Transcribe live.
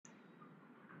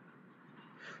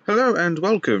Hello and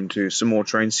welcome to some more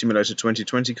Train Simulator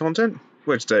 2020 content,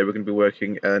 where today we're going to be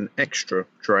working an extra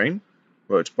train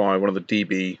worked by one of the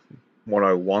DB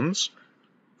 101s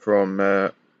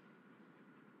from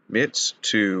Metz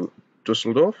to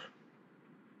Dusseldorf.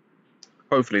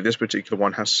 Hopefully this particular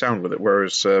one has sound with it,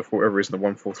 whereas for whatever reason the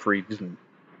 143 didn't.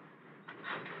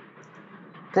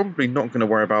 Probably not going to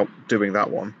worry about doing that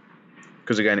one,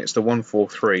 because again it's the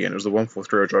 143 and it was the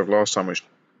 143 I drove last time which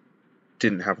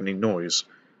didn't have any noise,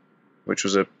 which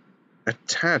was a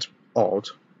tad odd.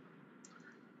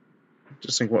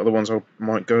 Just think what other ones I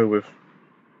might go with.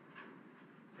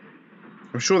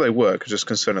 I'm sure they work, just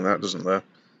concerning that doesn't there.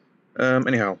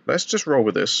 Anyhow, let's just roll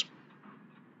with this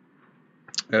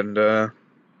and go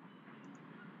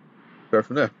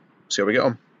from there. See how we get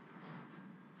on.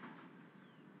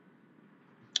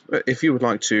 If you would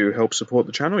like to help support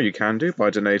the channel, you can do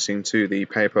by donating to the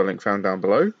PayPal link found down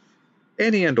below.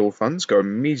 Any and all funds go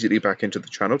immediately back into the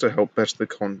channel to help better the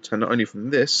content, not only from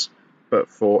this, but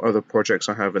for other projects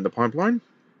I have in the pipeline.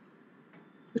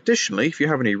 Additionally, if you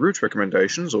have any route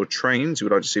recommendations or trains you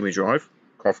would like to see me drive,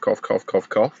 cough, cough, cough, cough,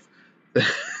 cough,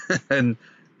 then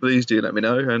please do let me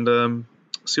know and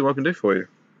see what I can do for you.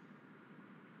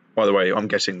 By the way, I'm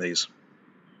getting these.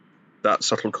 That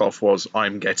subtle cough was,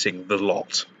 I'm getting the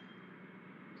lot.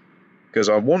 Because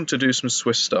I want to do some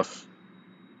Swiss stuff.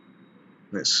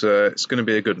 It's going to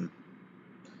be a good one.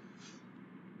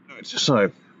 Right,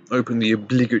 so, open the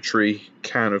obligatory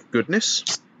can of goodness.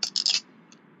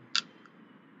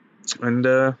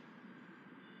 And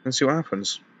see what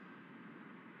happens.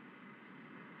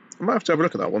 I might have to have a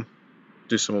look at that one.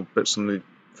 Do some more bits on the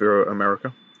Vero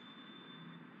America.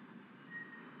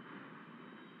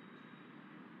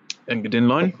 Engged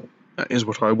inline. That is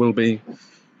what I will be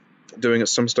doing at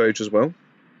some stage as well.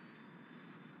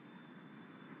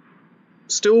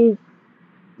 Still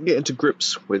getting to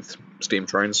grips with steam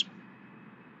trains.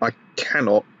 I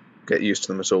cannot get used to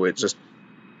them at all. It just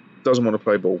doesn't want to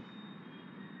play ball.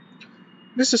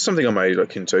 This is something I may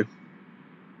look into.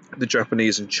 The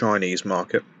Japanese and Chinese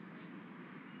market.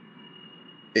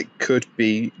 It could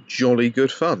be jolly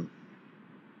good fun.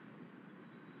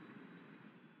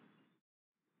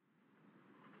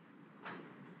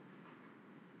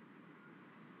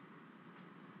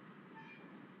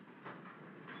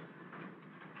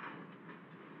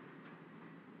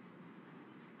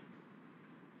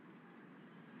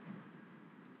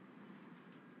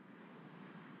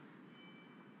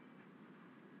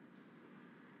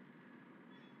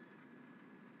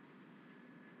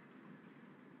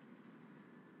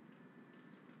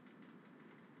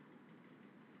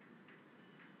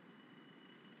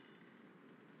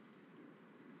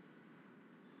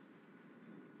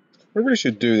 I really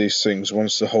should do these things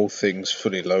once the whole thing's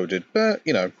fully loaded, but,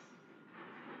 you know,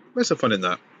 where's the fun in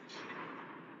that?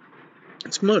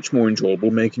 It's much more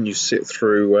enjoyable making you sit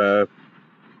through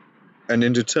an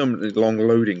indeterminately long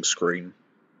loading screen.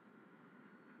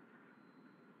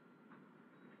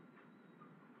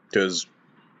 Because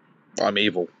I'm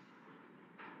evil.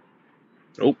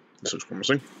 Oh, this looks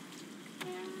promising.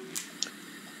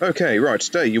 Okay, right,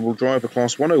 today you will drive a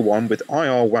Class 101 with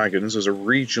IR wagons as a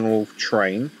regional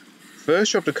train.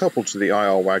 First, you have to couple to the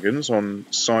IR wagons on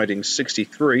siding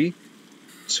 63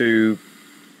 to...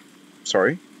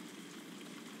 Sorry.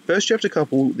 First, you have to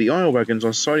couple the IR wagons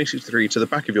on siding 63 to the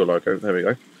back of your loco. There we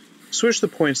go. Switch the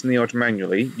points in the yard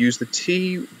manually. Use the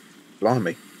T...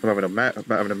 Blimey, I'm having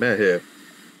a mare here.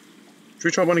 Should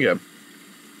we try one again?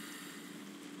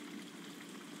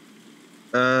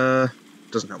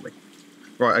 Doesn't help me.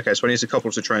 Right, okay, so I need to couple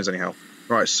to trains anyhow.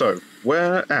 Right, so,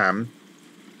 where am...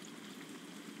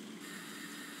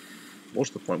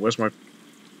 What's the point? Where's my...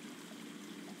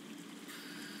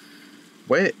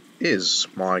 Where is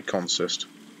my consist?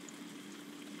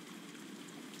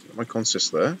 Is my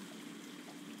consist there?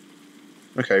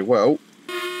 Okay, well...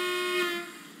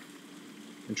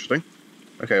 Interesting.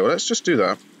 Okay, well, let's just do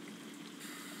that.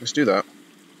 Let's do that.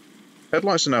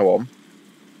 Headlights are now on.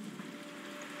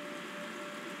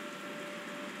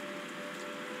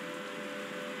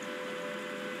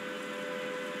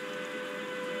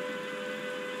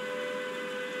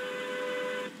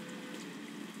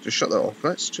 Just shut that off.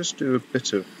 Let's just do a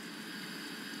bit of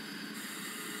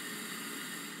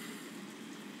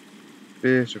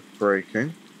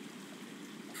braking.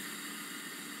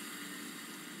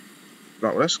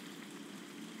 Right, let's...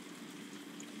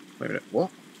 Wait a minute,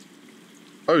 what?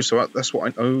 Oh, so that's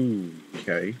what I...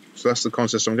 Okay, so that's the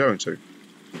consist I'm going to.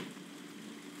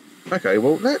 Okay,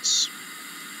 well, let's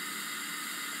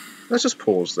just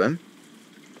pause then.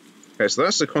 Okay, so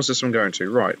that's the consist I'm going to.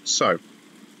 Right, so...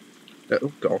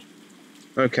 Oh, God.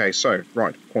 Okay, so,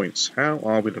 right, points. How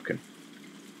are we looking?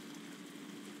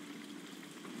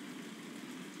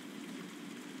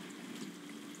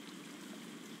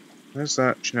 Has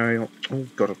that changed? Oh,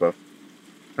 God above.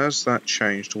 Has that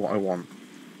changed to what I want?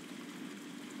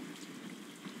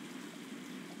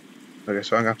 Okay,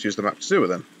 so I'm going to have to use the map to do it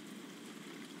then.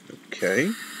 Okay.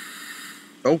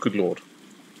 Oh, good lord.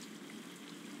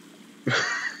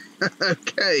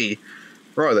 Okay.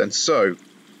 Right then, so.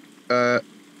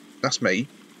 That's me.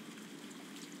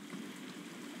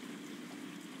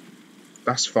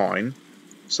 That's fine.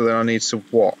 So then I need to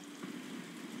what?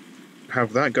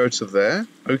 Have that go to there?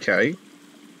 Okay.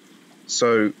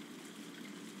 So.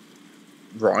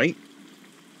 Right.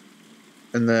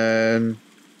 And then.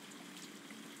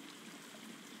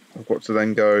 I've got to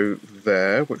then go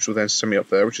there, which will then send me up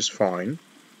there, which is fine.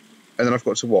 And then I've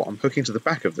got to what? I'm hooking to the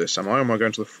back of this, am I? Or am I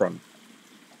going to the front?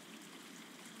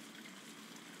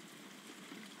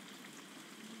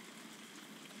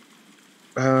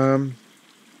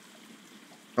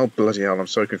 Oh, bloody hell, I'm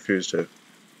so confused here.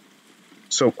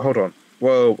 So, hold on.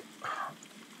 Well,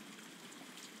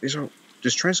 these are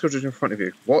just train scheduled in front of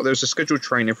you. What? There's a scheduled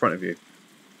train in front of you.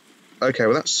 Okay,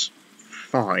 well, that's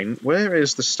fine. Where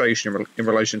is the station in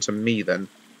relation to me, then?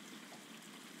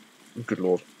 Oh, good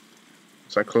lord.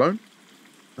 Is that Cologne?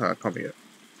 Ah, it can't be it.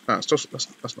 Ah, it's just,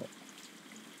 that's not.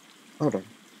 Hold on.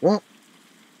 What?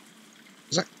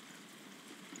 Is that...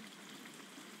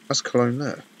 That's Cologne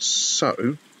there.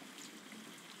 So...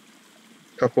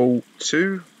 Couple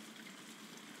 2...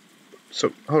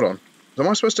 So, hold on. Am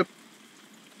I supposed to...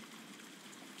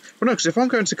 Well, no, because if I'm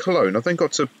going to Cologne, I've then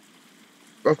got to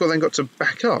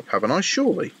back up, haven't I?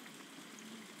 Surely.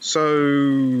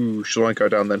 So, shall I go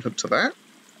down then hook to that?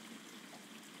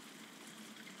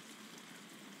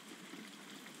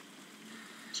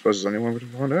 I suppose there's only one way to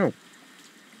find out.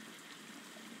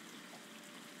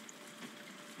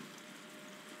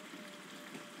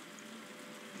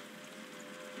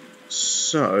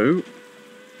 So...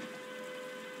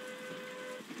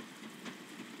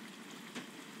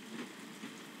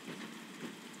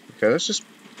 Okay, let's just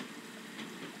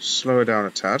slow her down a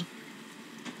tad.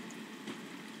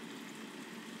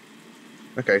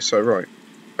 Okay, so right,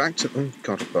 back to... Oh,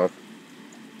 God above.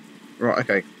 Right,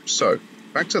 okay, so,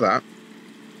 back to that.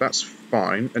 That's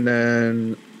fine, and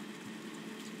then...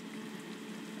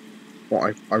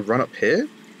 What, I run up here?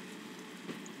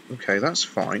 Okay, that's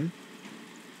fine.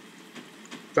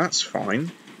 That's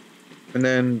fine. And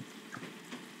then...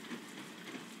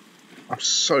 I'm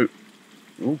so...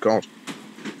 Oh, God.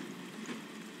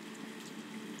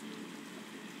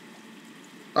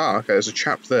 Ah, okay, there's a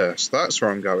chap there, so that's where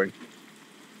I'm going.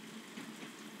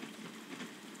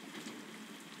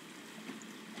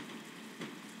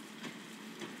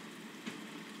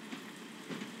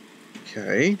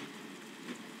 Okay.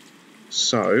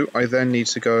 So, I then need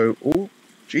to go... Oh,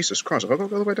 Jesus Christ, have I got to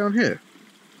go all the way down here?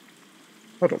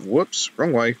 Hold on, whoops,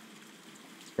 wrong way.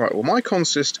 Right, well, my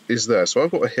consist is there, so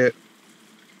I've got to hit...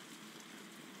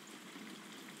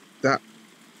 that...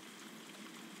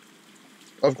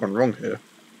 I've gone wrong here.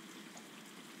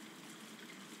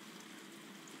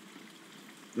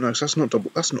 No, so that's not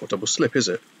a double slip, is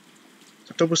it? Is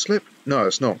that double slip? No,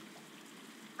 it's not.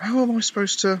 How am I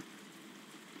supposed to...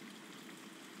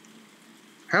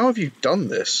 How have you done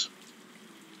this?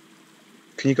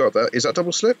 Can you go up there? Is that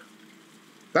double slip?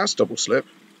 That's double slip.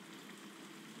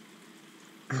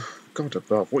 God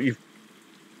above, what you've...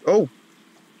 Oh!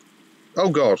 Oh,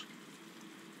 God.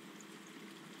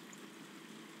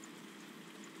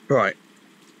 Right.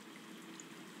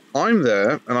 I'm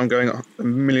there, and I'm going a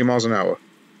million miles an hour.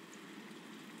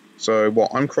 So,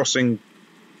 what, I'm crossing...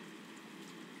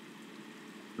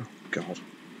 Oh, God.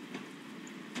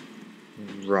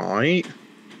 Right.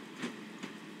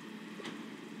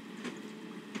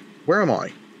 Where am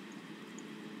I?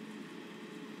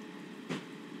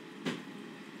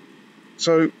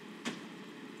 So...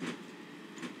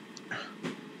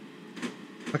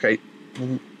 Okay,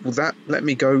 will that let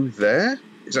me go there?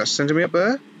 Is that sending me up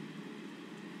there?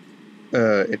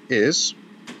 It is.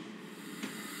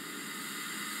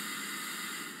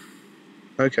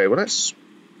 Okay, well, let's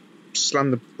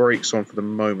slam the brakes on for the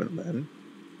moment then.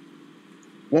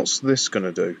 What's this going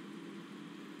to do?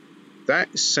 That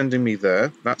is sending me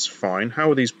there. That's fine.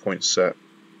 How are these points set?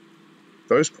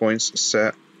 Those points are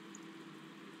set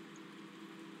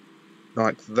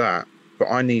like that. But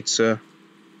I need to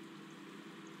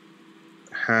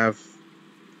have...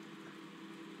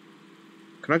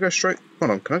 Can I go straight...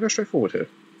 Hold on, can I go straight forward here?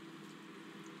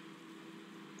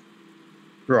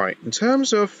 Right, in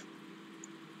terms of...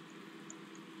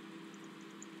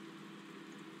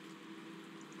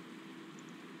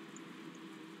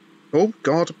 Oh,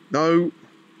 God, no.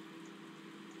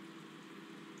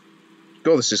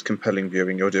 God, this is compelling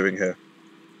viewing you're doing here.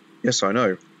 Yes, I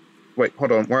know. Wait,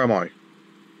 hold on, where am I?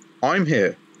 I'm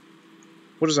here.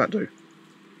 What does that do?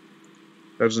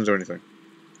 That doesn't do anything.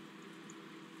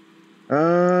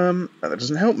 That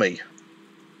doesn't help me.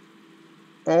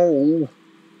 Oh.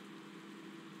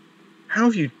 How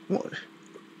have you... What?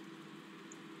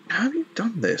 How have you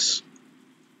done this?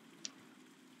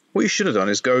 What you should have done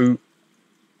is go...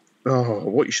 Oh,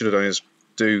 what you should have done is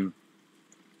do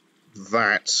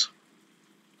that.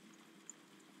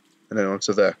 And then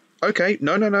onto there. Okay,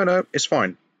 no. It's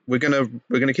fine. We're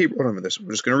gonna keep rolling with this.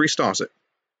 We're just gonna restart it.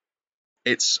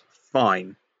 It's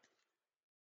fine.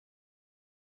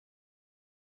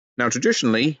 Now,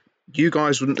 traditionally, you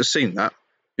guys wouldn't have seen that,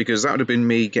 because that would have been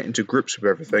me getting to grips with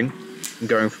everything and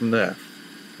going from there.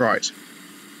 Right.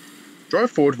 Drive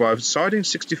forward via siding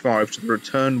 65 to the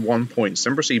return 1 points,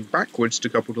 then proceed backwards to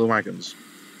couple to the wagons.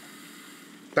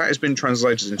 That has been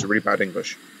translated into really bad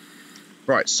English.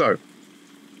 Right, so,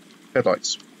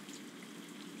 headlights.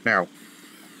 Now,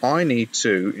 I need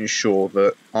to ensure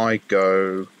that I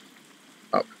go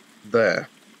up there.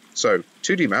 So,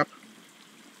 2D map.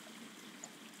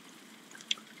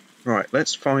 Right,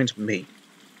 let's find me.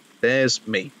 There's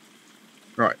me.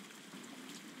 Right.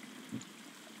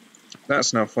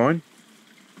 That's now fine.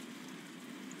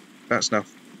 That's now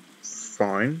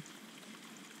fine.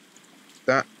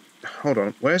 That... Hold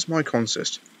on, where's my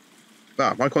consist?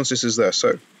 Ah, my consist is there,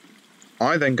 so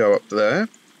I then go up there.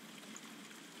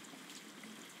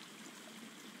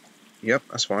 Yep,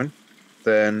 that's fine.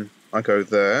 Then I go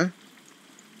there.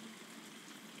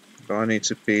 But I need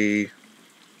to be...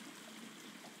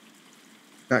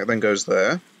 That then goes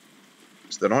there.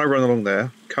 So then I run along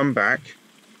there, come back,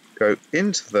 go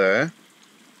into there,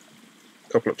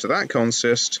 couple up to that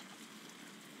consist.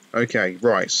 Okay,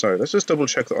 right, so let's just double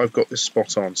check that I've got this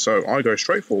spot on. So I go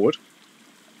straight forward.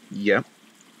 Yep.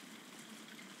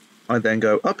 I then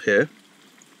go up here.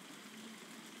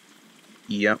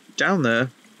 Yep, down there.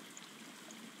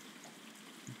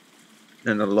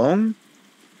 And along.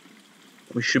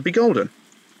 We should be golden.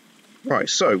 Right,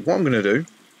 so what I'm going to do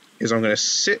is I'm going to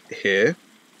sit here.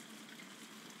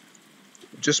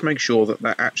 Just make sure that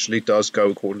that actually does go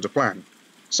according to plan.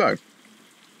 So,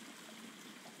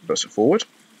 press it forward.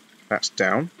 That's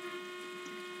down.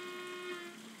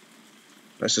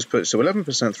 Let's just put it to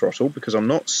 11% throttle because I'm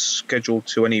not scheduled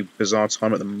to any bizarre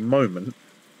time at the moment.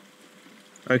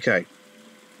 Okay.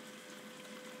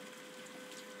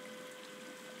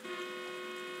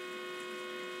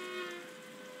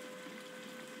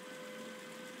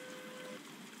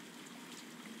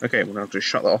 Okay, we'll now just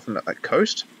shut that off and let that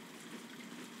coast.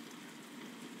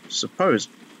 Suppose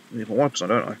I need my wipers on,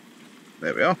 don't I?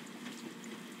 There we are.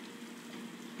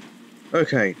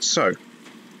 Okay, so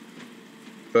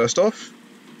first off,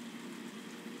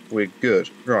 we're good.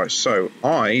 Right, so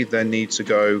I then need to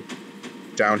go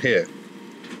down here.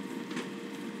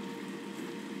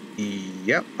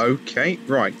 Yep, okay,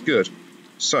 right, good.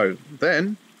 So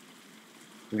then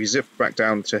we zip back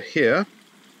down to here,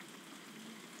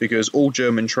 because all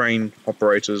German train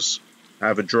operators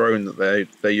have a drone that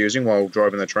they're using while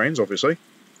driving their trains, obviously.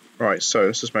 Right, so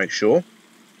let's just make sure.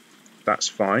 That's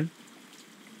fine.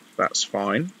 That's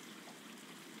fine.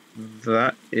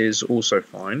 That is also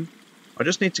fine. I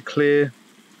just need to clear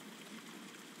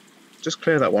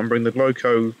that one, bring the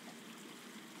Gloco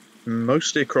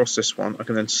mostly across this one. I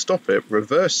can then stop it,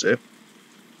 reverse it,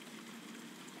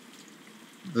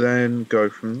 then go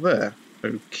from there.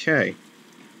 Okay.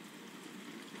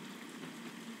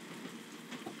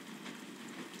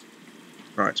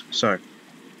 Right, so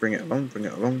bring it along, bring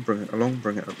it along, bring it along,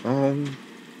 bring it along,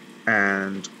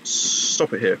 and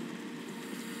stop it here.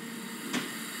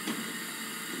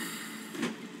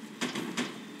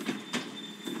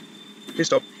 Please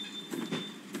stop.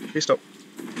 Please stop.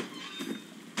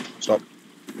 Stop.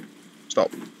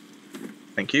 Stop.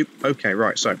 Thank you. Okay,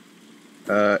 right, so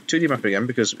 2D map again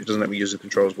because it doesn't let me use the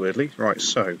controls weirdly. Right,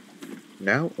 so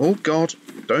now, oh god,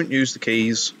 don't use the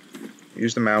keys,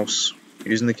 use the mouse.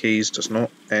 Using the keys does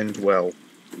not end well.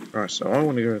 Right, so I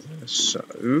want to go there, so...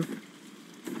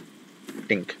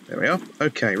 Ink, there we are.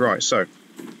 Okay, right, so...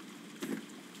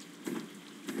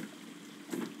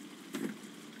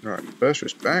 Right, first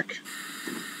is back.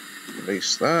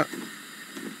 Release that.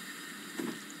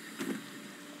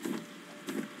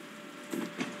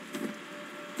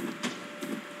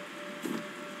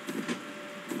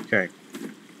 Okay.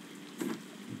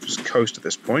 Just coast at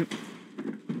this point.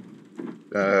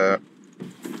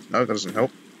 No, that doesn't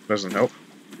help. Doesn't help.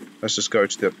 Let's just go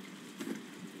to the...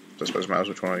 I suppose it matters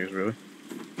which one I use, really.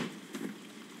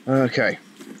 Okay.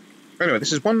 Anyway,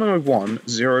 this is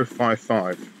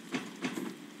 101055.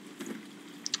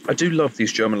 I do love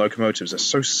these German locomotives. They're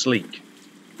so sleek.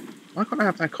 Why can't I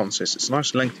have that consist? It's a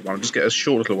nice lengthy one. I'll just get a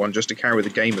short little one just to carry the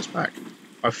gamers back.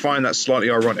 I find that slightly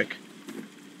ironic.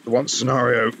 The one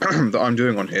scenario that I'm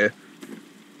doing on here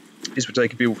is for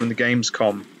taking people from the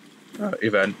GamesCom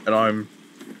event, and I'm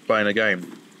playing a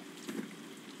game.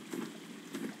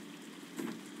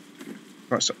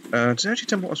 Right, so, does it actually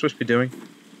tell me what I'm supposed to be doing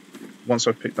once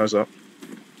I've picked those up?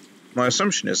 My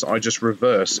assumption is that I just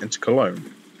reverse into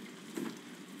Cologne.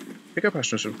 Pick up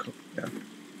passengers from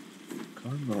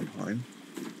Cologne, Mannheim,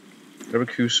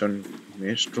 Leverkusen,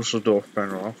 Dusseldorf,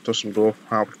 Bahnhof, Dusseldorf,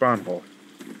 Hauptbahnhof.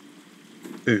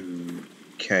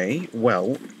 Okay,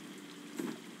 well,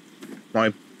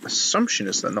 my assumption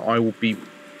is then that I will be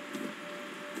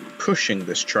pushing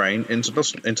this train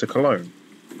into Cologne.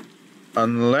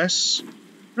 Unless...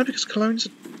 No, because Cologne's...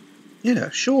 Yeah,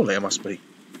 surely it must be.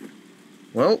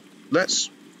 Well, let's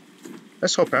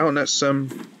hop out and let's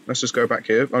just go back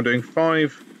here. I'm doing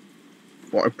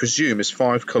what I presume is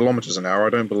 5 kilometers an hour. I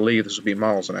don't believe this will be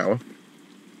miles an hour.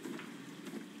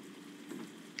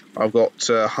 I've got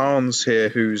Hans here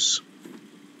who's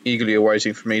eagerly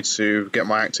awaiting for me to get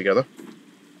my act together.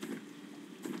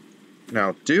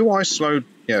 Now, do I slow...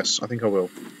 Yes, I think I will.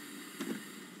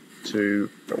 To,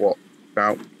 what,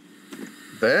 about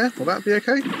there? Will that be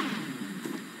okay?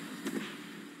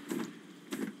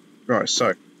 Right,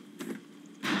 so...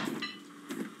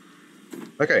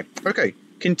 Okay.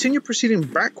 Continue proceeding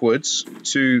backwards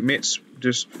to MITS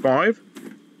just 5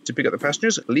 to pick up the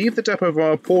passengers. Leave the depot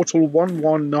via portal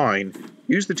 119.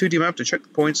 Use the 2D map to check the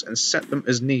points and set them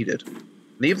as needed.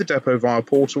 Leave the depot via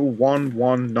portal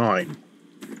 119.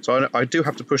 So I do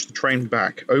have to push the train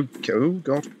back. Okay, oh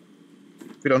god.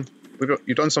 We're done.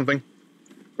 You've done something.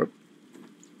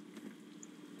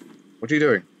 What are you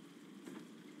doing?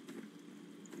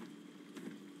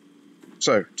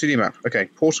 So, 2D map. Okay,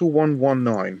 portal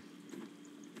 119.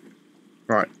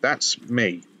 Right, that's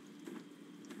me.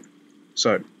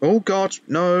 So, oh god,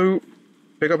 no.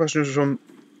 Pick up passengers from...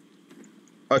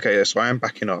 Okay, yes, I am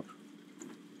backing up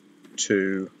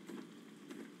to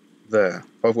there.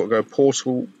 I've got to go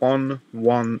portal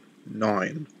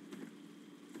 119.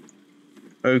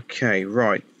 Okay,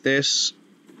 right, this...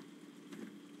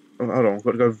 Oh, hold on, I've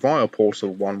got to go via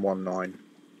portal 119.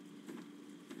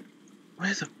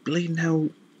 Where the bleeding hell...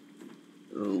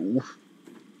 Ooh.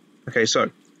 Okay, so,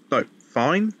 no,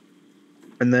 fine.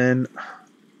 And then...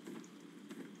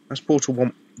 That's portal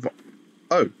 1...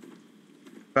 Oh!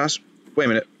 That's... Wait a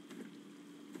minute.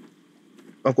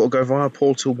 I've got to go via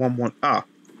portal 11... Ah!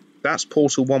 That's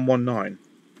portal 119.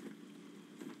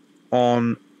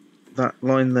 On that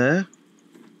line there.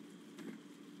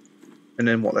 And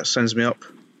then what? That sends me up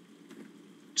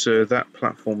to that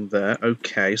platform there.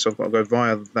 Okay, so I've got to go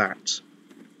via that.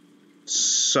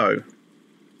 So...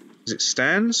 As it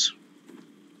stands...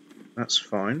 That's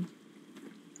fine.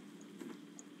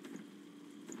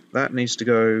 That needs to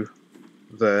go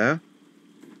there.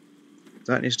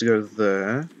 That needs to go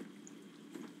there.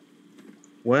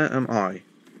 Where am I?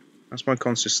 That's my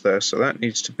consist there, so that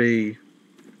needs to be...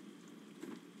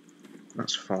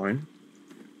 That's fine.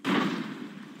 Don't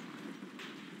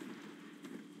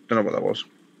know what that was.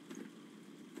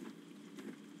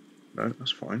 No,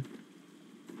 that's fine.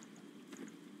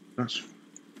 That's fine.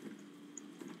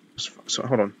 So,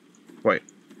 hold on. Wait.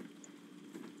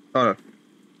 Oh no.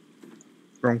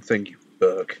 Wrong thing, you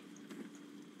berg.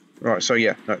 Right, so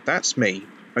yeah, no, that's me.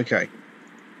 Okay.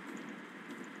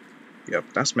 Yep,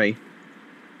 that's me.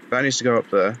 That needs to go up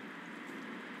there.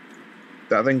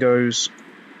 That then goes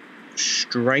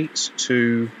straight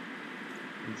to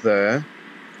there.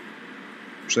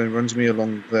 Which then runs me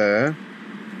along there.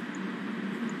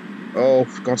 Oh,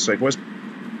 for God's sake, where's...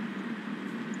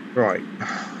 Right.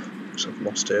 So I've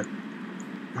lost here.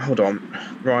 Hold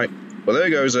on. Right. Well, there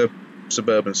goes a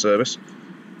suburban service.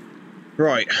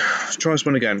 Right, let's try this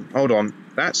one again. Hold on,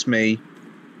 that's me.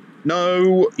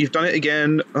 No, you've done it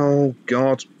again. Oh,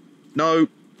 God. No.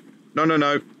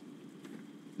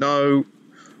 No.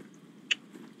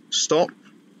 Stop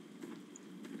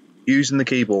using the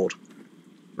keyboard.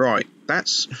 Right,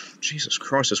 that's... Jesus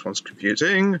Christ, this one's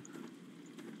confusing.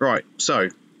 Right, so,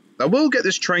 I will get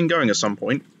this train going at some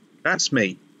point. That's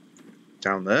me.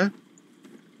 Down there.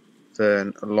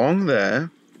 Then along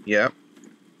there. Yep.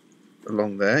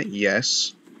 Along there,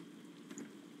 yes.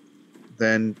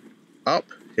 Then up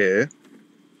here,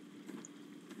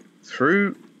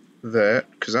 through there,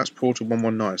 because that's portal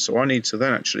 119. So I need to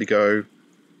then actually go,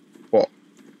 what?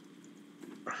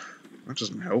 That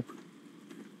doesn't help.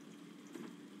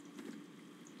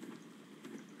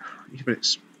 Yeah, but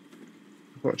it's,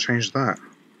 I've got to change that.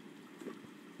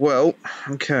 Well,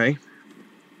 okay.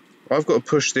 I've got to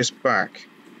push this back.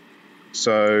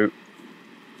 So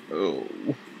Oh.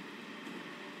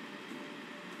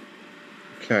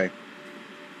 Okay.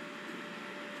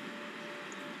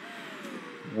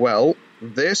 Well,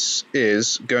 this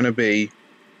is going to be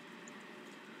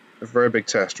a very big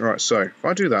test. Right, so if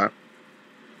I do that...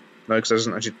 No, because it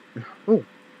doesn't actually... Oh,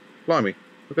 blimey.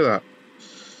 Look at that.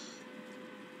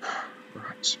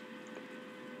 Right.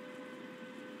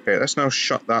 Okay, let's now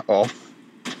shut that off.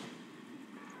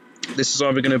 This is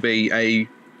either going to be a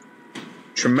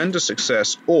tremendous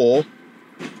success or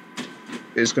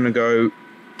it's going to go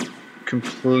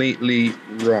completely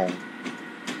wrong.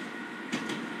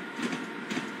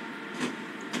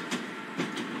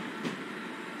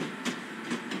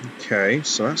 Okay,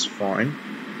 so that's fine.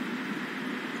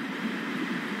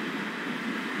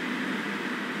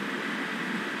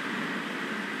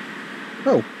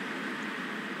 Oh.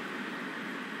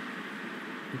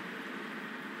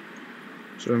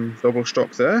 Some double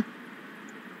stock there.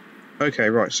 Okay,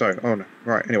 right, so, oh no,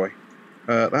 right, anyway.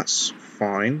 That's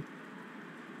fine.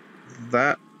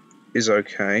 That is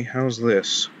okay. How's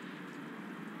this?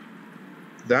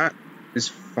 That is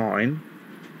fine.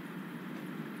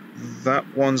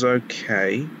 That one's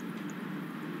okay.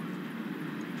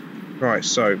 Right,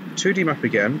 so 2D map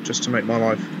again, just to make my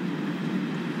life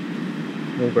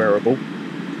more bearable.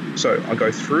 So I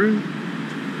go through,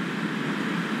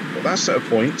 got that set of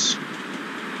points,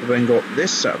 I've then got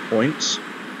this set of points.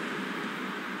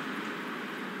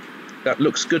 That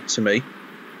looks good to me.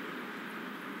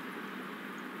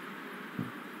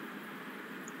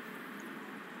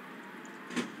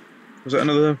 Was that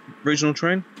another regional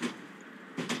train?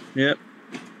 Yep.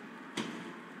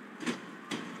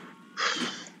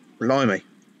 Blimey.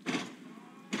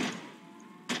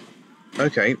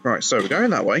 Okay, right, so we're going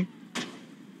that way.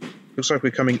 Looks like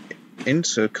we're coming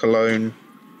into Cologne.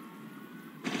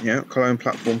 Yeah, Cologne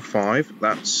platform 5.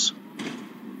 That's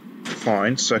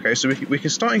fine. So, okay, so we can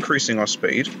start increasing our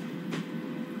speed.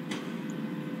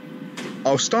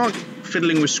 I'll start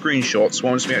fiddling with screenshots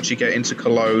once we actually get into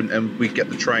Cologne and we get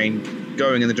the train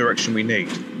going in the direction we need.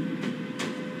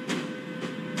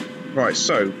 Right,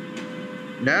 so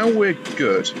now we're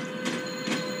good.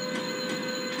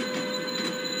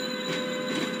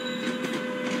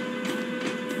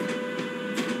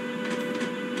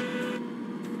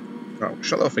 Right, we'll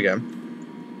shut that off again.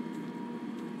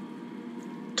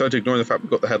 Totally ignoring the fact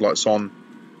we've got the headlights on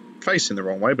facing the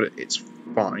wrong way, but it's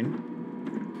fine.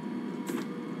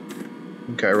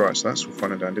 Okay, right, so that's all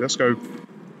fine and dandy. Let's now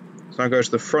go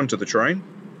to the front of the train.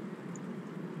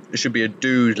 There should be a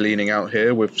dude leaning out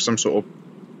here with some sort of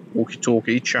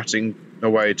walkie-talkie chatting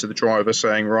away to the driver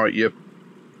saying, right, you're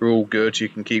all good, you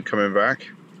can keep coming back.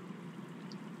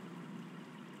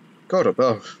 God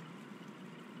above.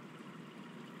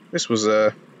 This was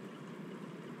a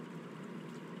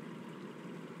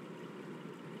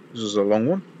long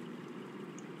one.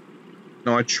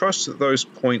 Now I trust that those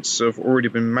points have already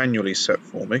been manually set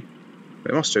for me.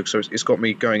 But it must have, so it's got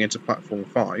me going into platform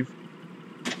 5.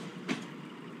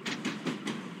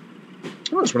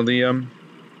 Oh, it's one of the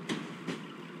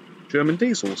German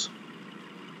diesels.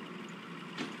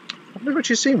 I've never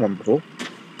actually seen one before.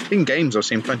 In games I've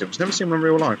seen plenty, but I've never seen one in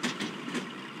real life.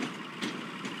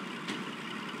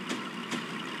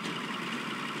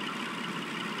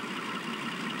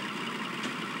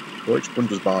 Deutsche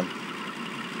Bundesbahn.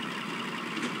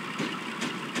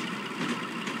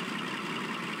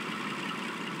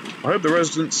 I hope the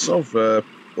residents of, or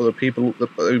the people that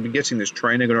have been getting this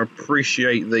train are going to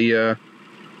appreciate the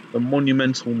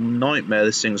monumental nightmare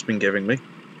this thing's been giving me.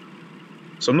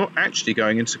 So I'm not actually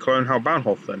going into Cologne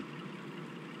Hauptbahnhof then.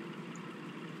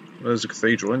 Well, there's a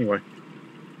cathedral anyway.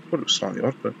 Thought it was slightly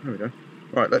odd, but there we go.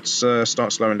 Right, let's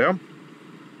start slowing down.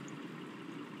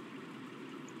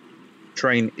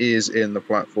 Train is in the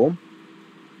platform.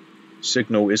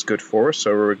 Signal is good for us,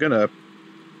 so we're gonna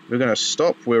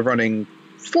stop. We're running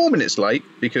 4 minutes late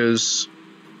because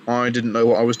I didn't know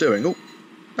what I was doing. Oh,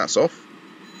 that's off.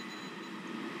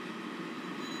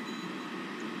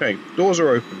 Okay, doors are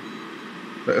open.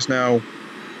 Let us now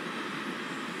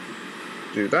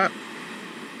do that.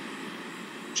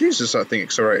 Jesus, that thing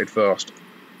accelerated fast.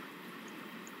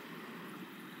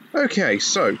 Okay,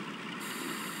 so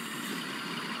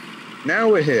now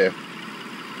we're here.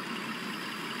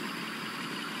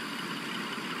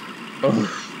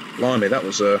 Oh, blimey, that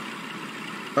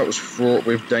was fraught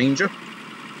with danger.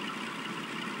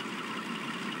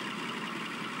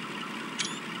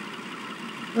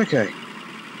 Okay,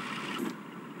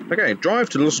 drive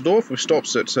to Dusseldorf with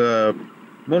stops at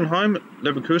Monheim,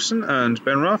 Leverkusen and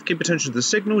Benrath. Keep attention to the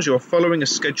signals. You are following a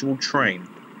scheduled train.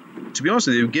 To be honest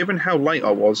with you, given how late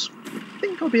I was, I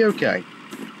think I'll be okay.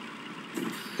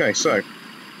 Okay, so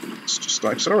let's just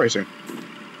start accelerating.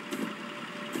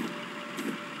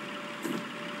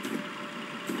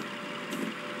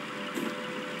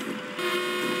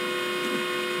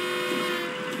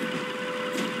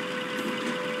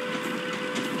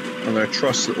 I'm going to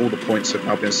trust that all the points have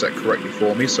now been set correctly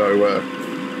for me, so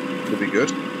it'll be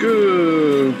good.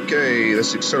 Good. Okay,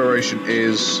 this acceleration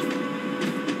is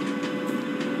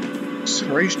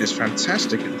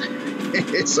fantastic.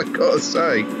 It's, I gotta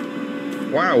say,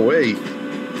 wowee.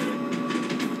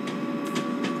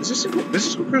 Is this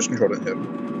got cruise control in here?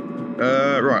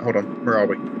 Right, hold on. Where are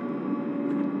we?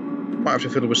 Might have to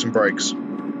fiddle with some brakes.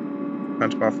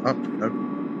 Phantom path up. No.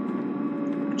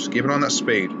 Just keep it on that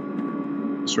speed.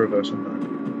 It's a reversal.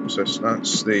 No. So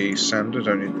that's the sander.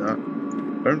 Don't need that.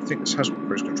 I don't think this has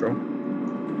cruise control.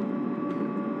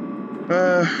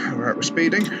 Right, we're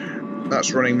speeding.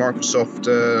 That's running Microsoft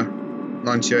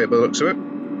 98 by the looks of it.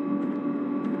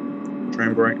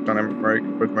 Train brake, dynamic brake,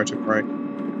 locomotive brake,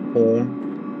 horn.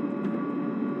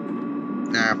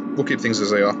 Nah, we'll keep things as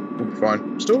they are. We'll be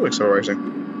fine. Still accelerating.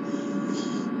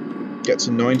 Get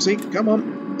to 90. Come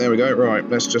on. There we go. Right,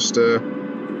 let's just open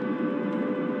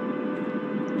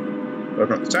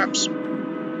up the taps.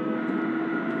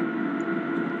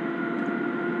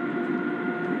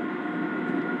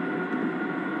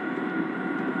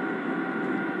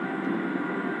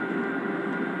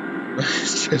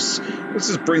 Let's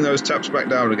just bring those taps back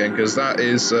down again, because that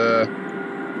is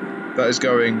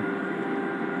going.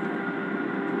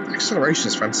 Acceleration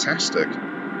is fantastic.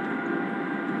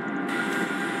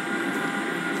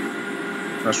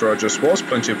 That's where I just was.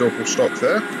 Plenty of double stock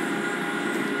there.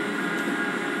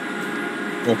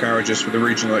 More carriages for the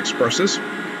regional expresses.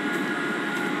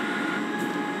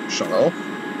 Shut that off.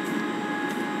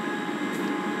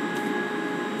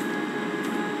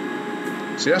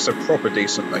 See, that's a proper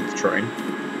decent length train.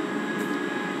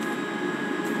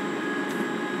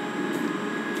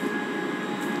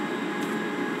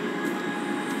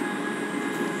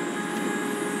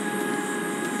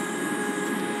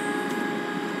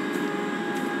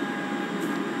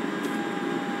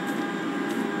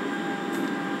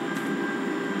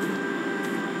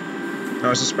 Now,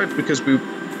 I suspect because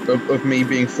of me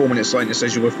being 4 minutes late, it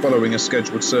says you were following a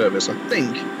scheduled service. I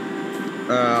think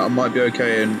I might be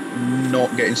okay and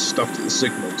not getting stuffed at the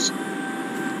signals.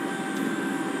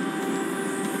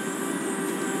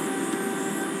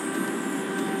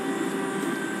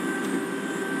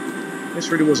 This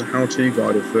really was a how-to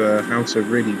guide of how to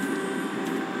really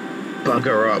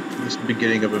bugger up this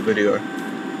beginning of a video.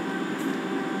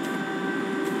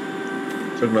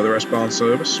 Talking about the S-Bahn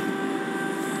service.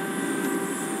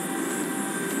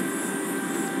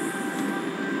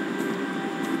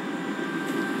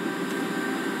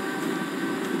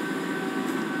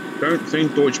 Don't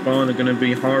think Deutsche Bahn are going to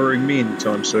be hiring me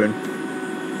anytime soon.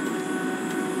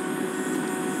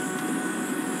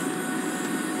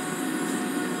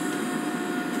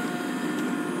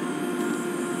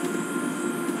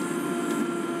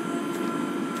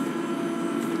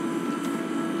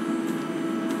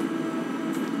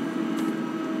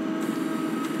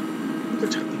 The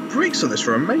brakes on this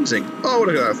are amazing. Oh,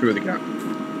 look at that through the gap.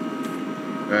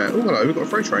 Oh, hello, we've got a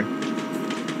freight train.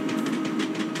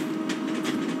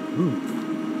 Ooh.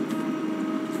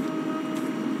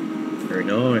 Very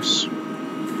nice.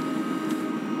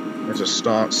 Let's just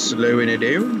start slowing it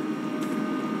down.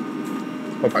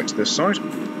 Pop back to this side.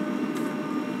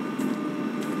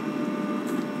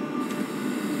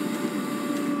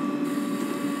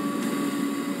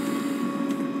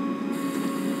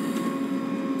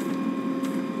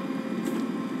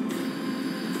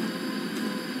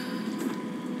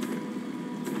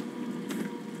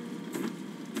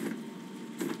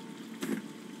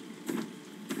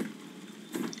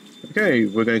 Okay,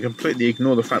 we're going to completely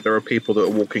ignore the fact there are people that are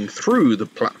walking through the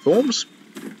platforms.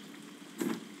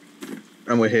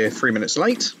 And we're here 3 minutes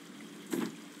late.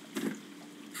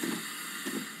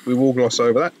 We will gloss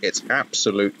over that. It's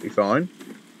absolutely fine.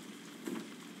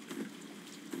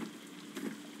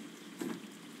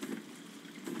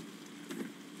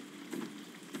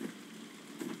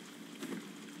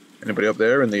 Anybody up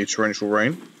there in the torrential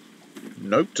rain?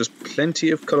 Nope, just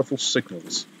plenty of colourful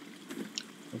signals.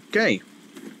 Okay.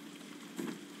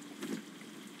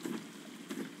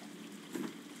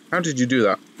 How did you do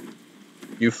that?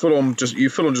 You full on just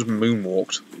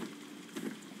moonwalked.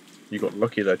 You got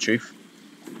lucky there, Chief.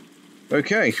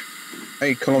 Okay,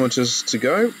 8 kilometers to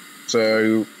go.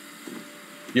 So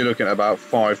you're looking at about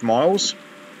 5 miles.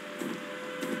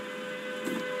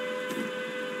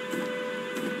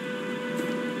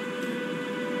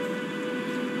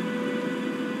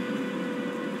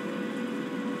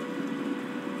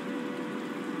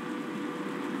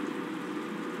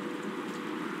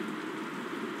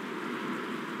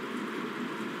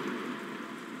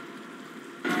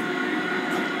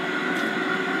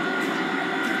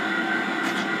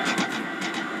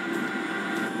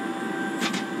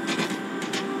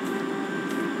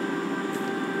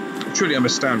 truly am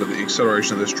astounded at the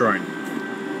acceleration of this train.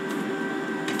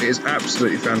 It is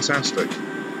absolutely fantastic.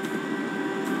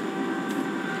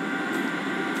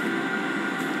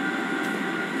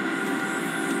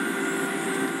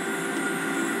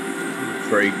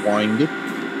 Very windy.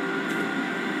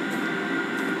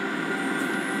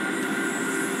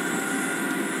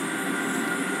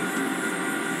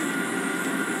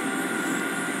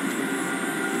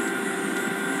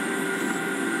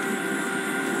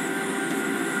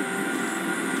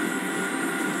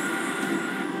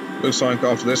 Looks like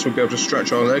after this we'll be able to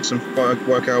stretch our legs and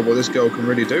work out what this girl can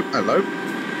really do. Hello.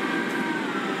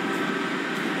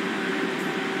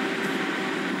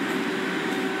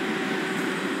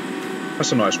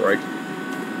 That's a nice rake.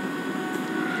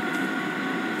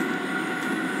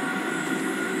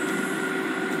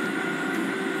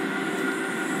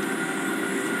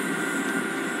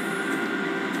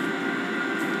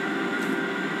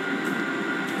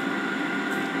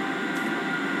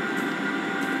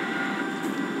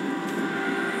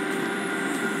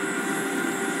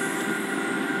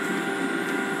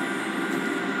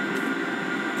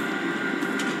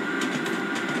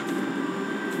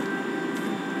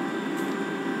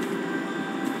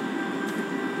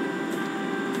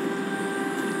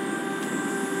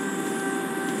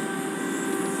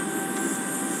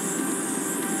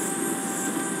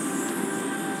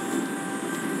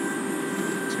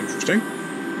 Interesting.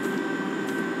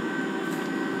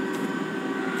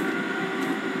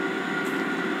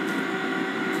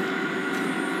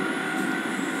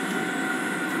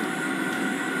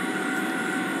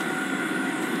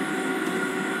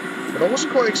 But I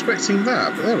wasn't quite expecting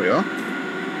that, but there we are.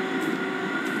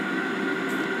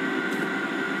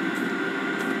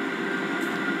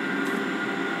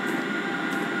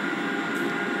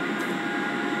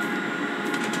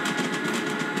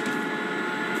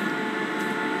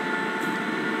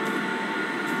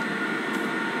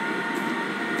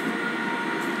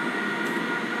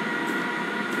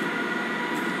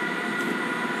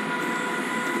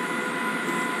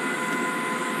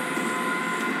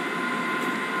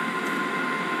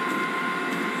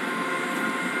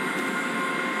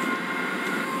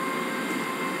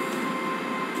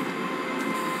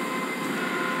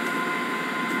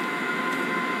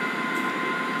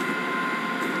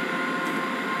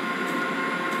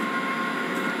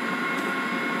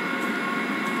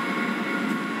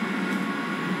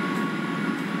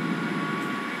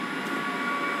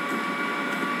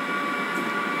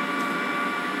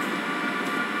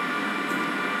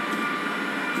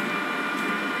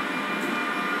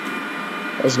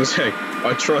 I was going to say,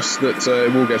 I trust that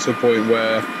it will get to a point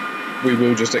where we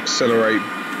will just accelerate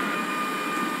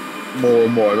more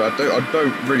and more. I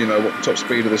don't really know what the top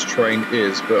speed of this train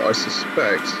is, but I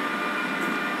suspect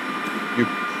you're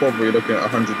probably looking at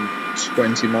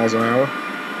 120 miles an hour.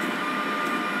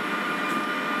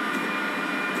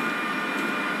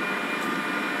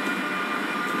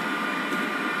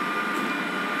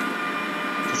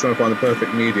 Just trying to find the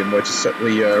perfect medium where to set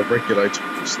the regulator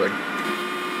for this thing.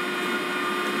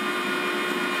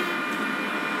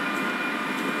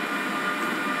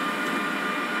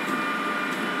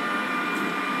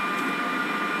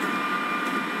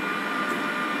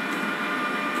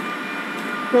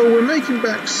 Well, we're making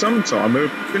back some time. We're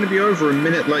going to be over a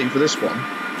minute late for this one.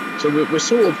 So we're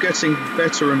sort of getting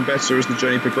better and better as the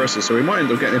journey progresses. So we might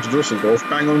end up getting into Dusseldorf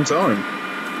bang on time.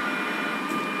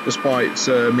 Despite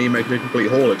me making a complete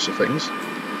haulage of things.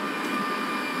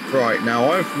 Right, now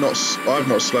I've not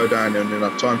slowed down in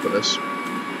enough time for this.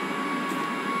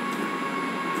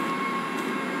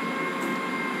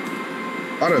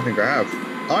 I don't think I have.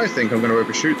 I think I'm going to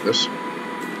overshoot this.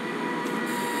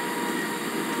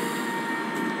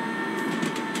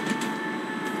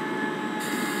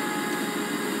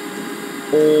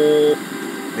 Or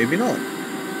maybe not.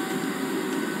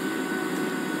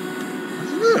 I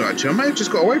don't know, actually. I may have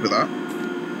just got away with that.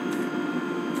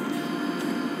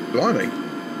 Blimey.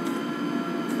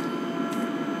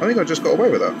 I think I just got away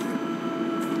with that.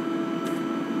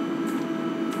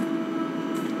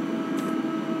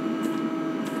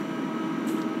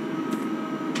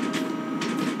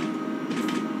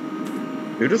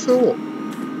 Who'd have thought?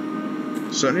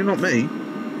 Certainly not me.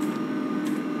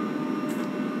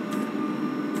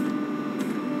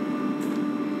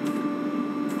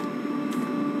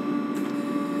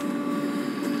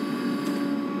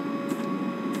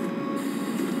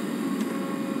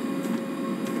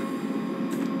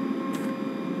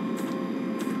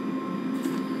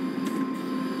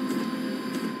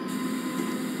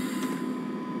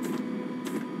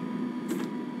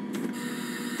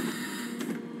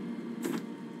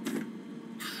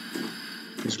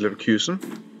 Leverkusen.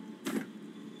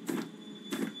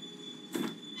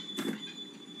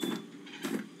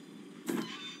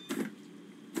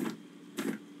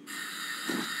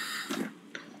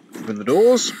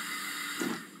 doors.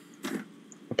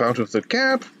 Up out of the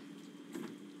cab.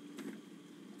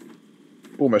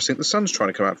 Almost think the sun's trying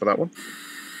to come out for that one.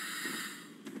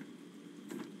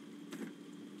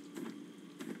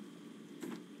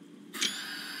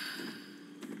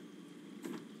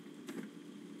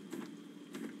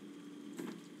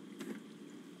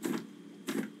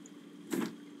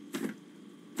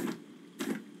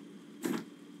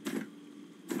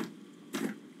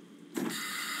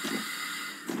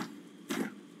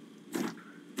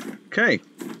 Okay.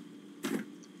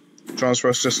 Chance for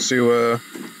us just to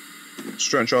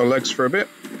stretch our legs for a bit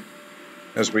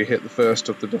as we hit the first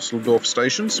of the Dusseldorf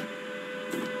stations.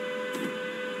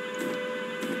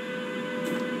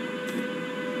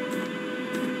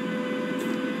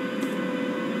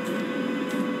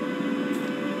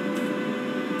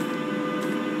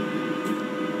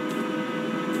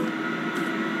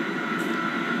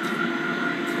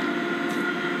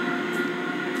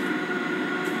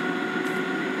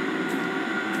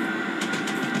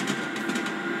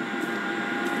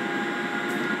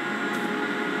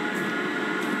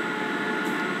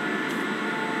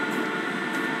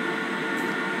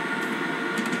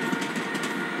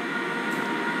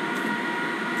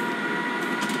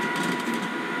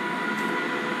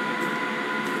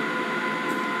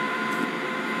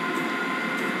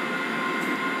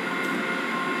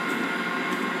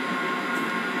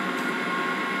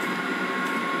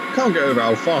 Can't get over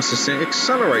how fast this thing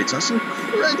accelerates. That's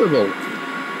incredible.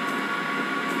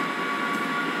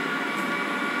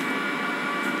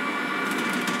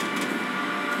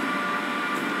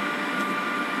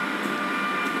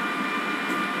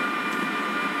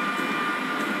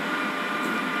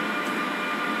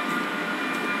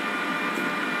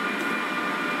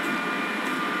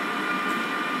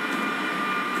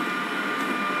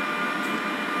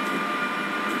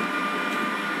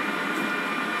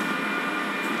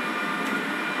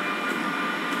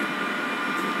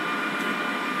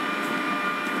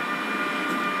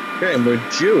 Okay, and we're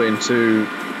due into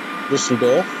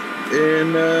Dusseldorf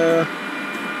in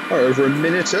over a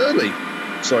minute early,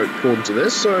 so according to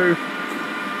this, so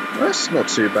that's not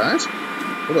too bad.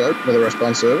 Hello, another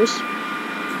S-Bahn service.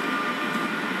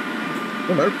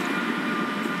 Oh no,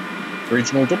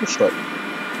 regional double stop.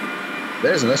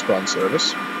 There's an S-Bahn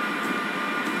service.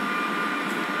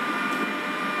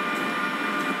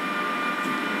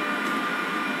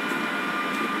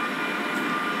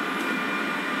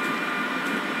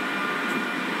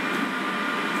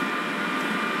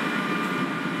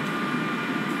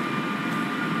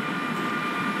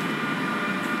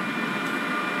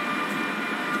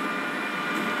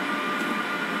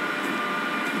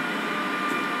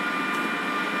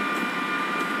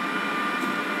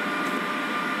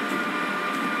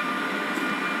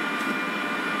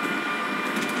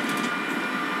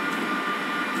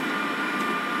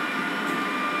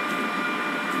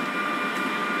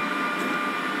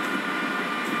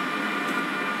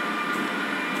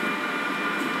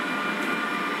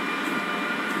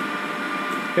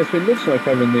 Yes, it looks like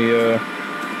having the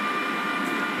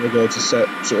regard to set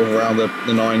sort of around the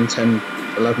 9, 10,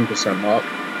 11% mark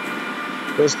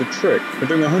does the trick. We're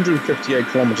doing 158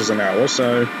 kilometers an hour,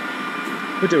 so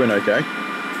we're doing okay.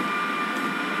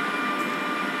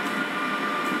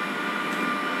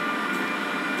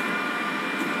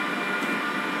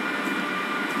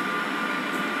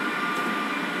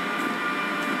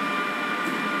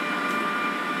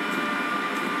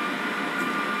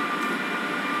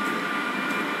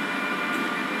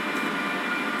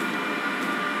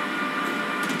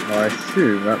 I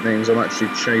assume that means I'm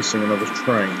actually chasing another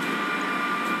train.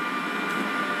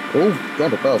 Oh,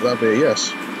 God above, that'd be a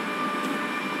yes.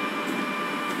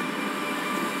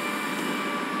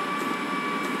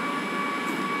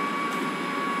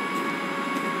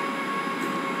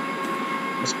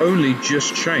 It's only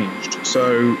just changed,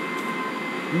 so...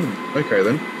 okay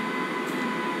then.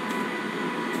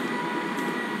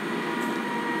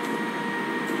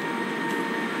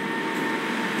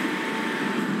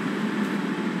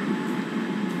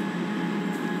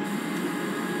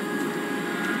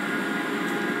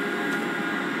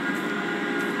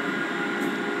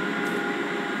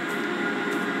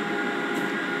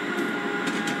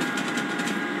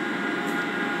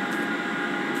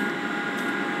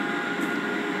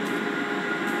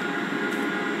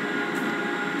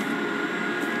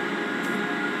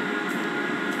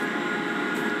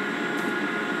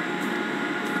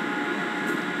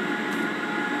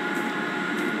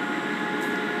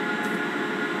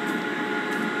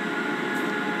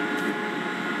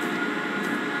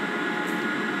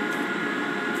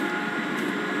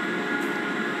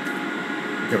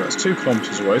 Okay, that's 2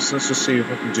 kilometers away, so let's just see if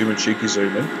I can do my cheeky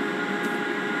zoom in.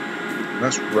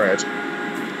 That's red.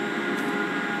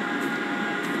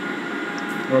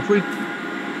 Well, if we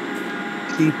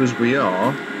keep as we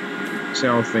are, see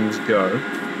how things go.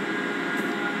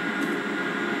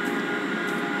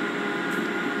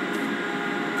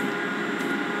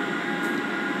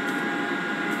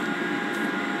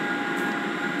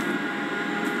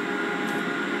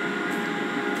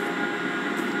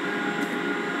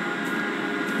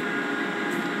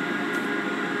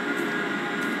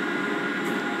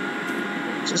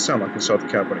 Does it sound like inside the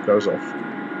cab when it goes off?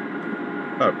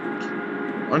 Oh,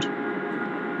 mind.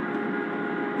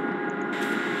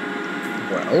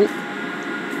 Well,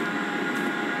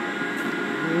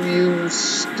 we'll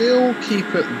still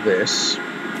keep it this.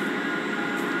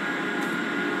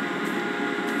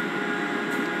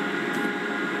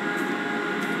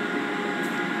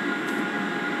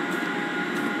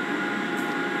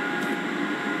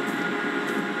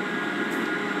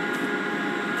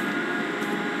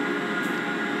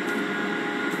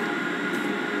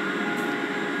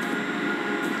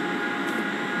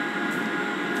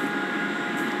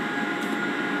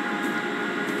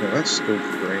 Well, that's still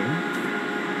green.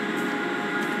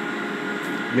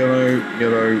 Yellow,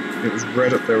 yellow. It was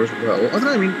red up there as well. I don't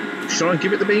know, I mean, should I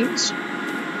give it the beans?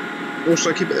 Or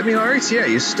should I keep it? I mean, our ETA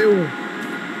is still...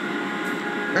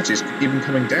 Actually, it's even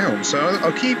coming down. So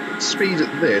I'll keep speed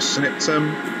at this, and it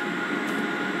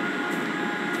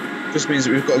just means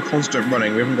that we've got a constant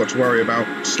running. We haven't got to worry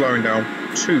about slowing down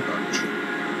too much.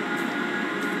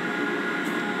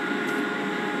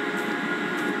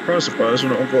 I suppose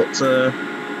when I've got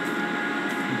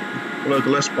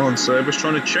local S-Bahn service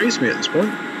trying to chase me at this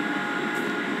point.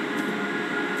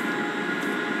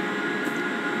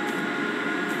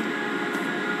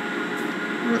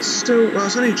 That's still, well,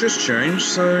 it's only just changed,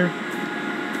 so...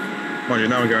 Mind you,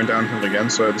 now we're going downhill again,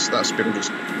 so that speed will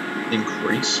just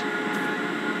increase.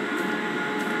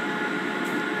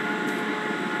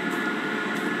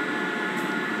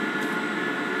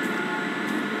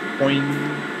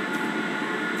 Boing.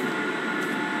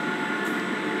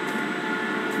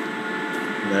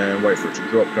 And then wait for it to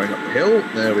drop going up the hill.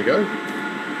 There we go.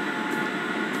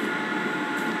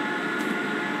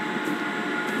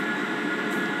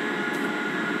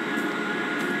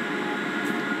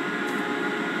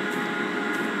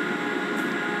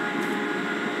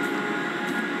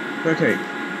 Okay,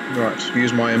 right,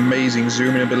 use my amazing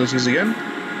zooming abilities again.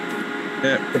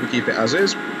 Yeah, probably keep it as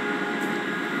is.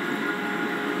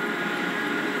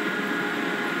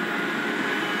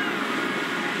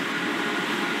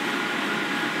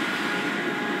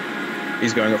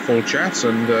 He's going at full chat,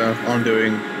 and I'm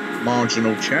doing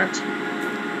marginal chat.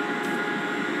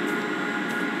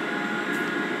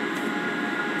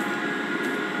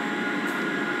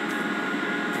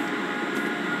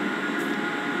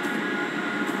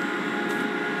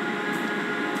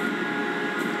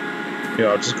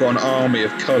 Yeah, I've just got an army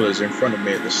of colours in front of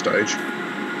me at this stage.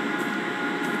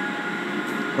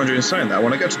 Mind you, in saying that,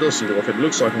 when I get to Dusseldorf, it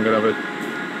looks like I'm going to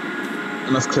have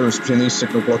enough clearance between the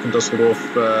signal block and Dusseldorf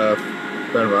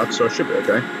Benrath, so I should be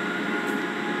okay.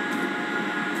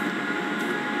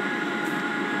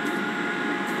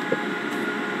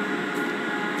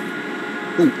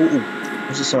 Ooh, ooh, ooh.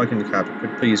 There's a sign in the cab.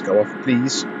 Could please go off,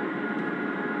 please.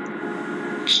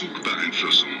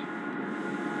 Zugbeeinflussung.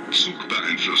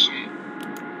 Zugbeeinflussung.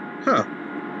 Huh.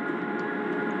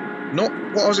 Not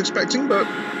what I was expecting, but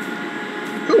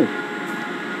cool.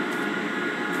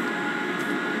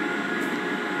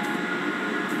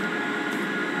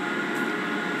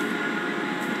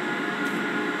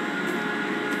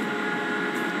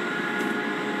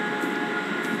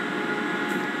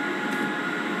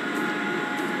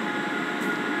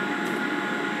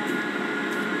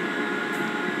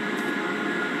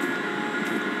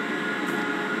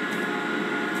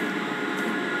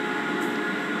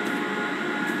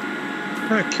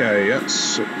 Okay,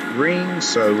 that's green,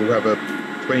 so we'll have a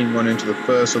clean run into the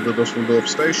first of the Dusseldorf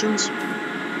stations.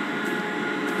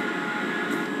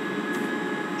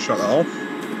 Shut that off.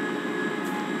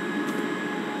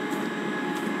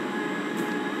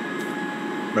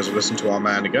 May as well listen to our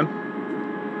man again.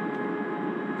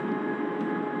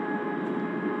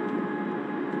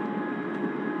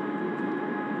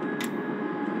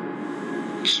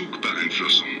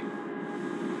 Zugbeeinflussung.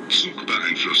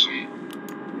 Zugbeeinflussung.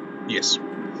 Yes.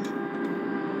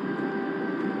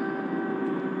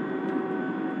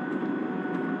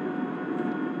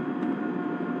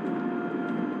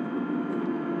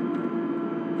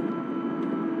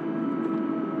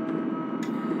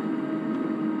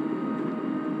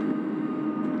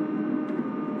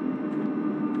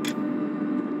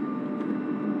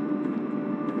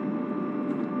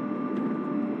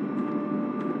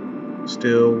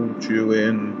 still due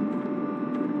in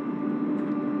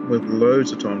with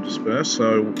loads of time to spare,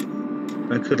 so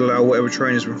I could allow whatever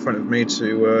train is in front of me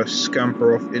to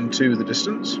scamper off into the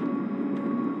distance.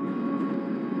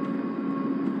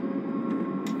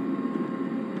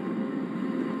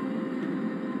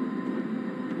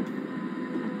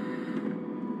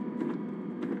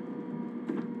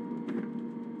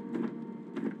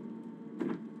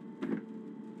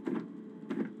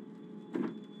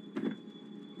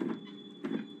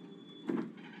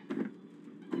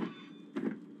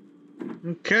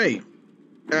 Okay,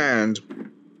 and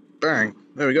bang,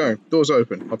 there we go, doors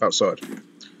open, up outside.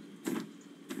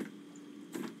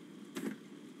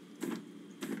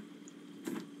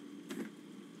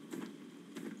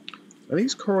 Are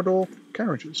these corridor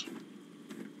carriages?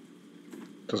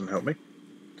 Doesn't help me.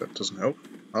 That doesn't help.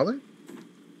 Are they?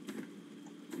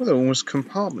 Well, they're almost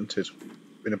compartmented,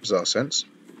 in a bizarre sense.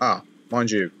 Ah,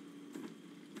 mind you.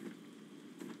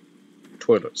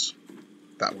 Toilets.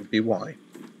 That would be why.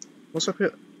 What's up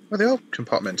here? Oh, they are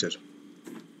compartmented.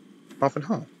 Half and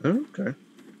half. Oh, okay.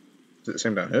 Is it the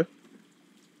same down here?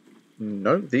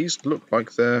 No, these look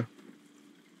like they're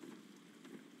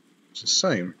the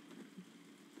same.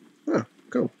 Oh,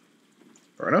 cool.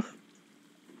 Fair enough.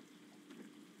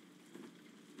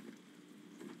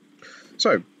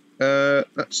 So,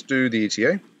 let's do the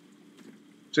ETA.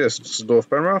 So yes, Dusseldorf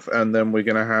Bahnhof, and then we're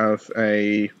going to have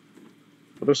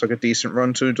what looks like a decent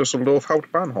run to Dusseldorf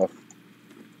Hauptbahnhof.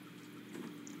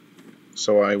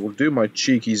 So I will do my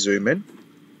cheeky zoom in.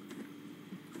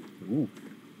 Ooh,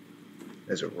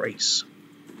 there's a race.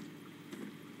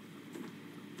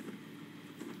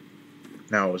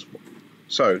 Now,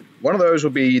 so one of those will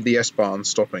be the S-Bahn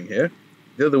stopping here.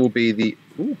 The other will be the...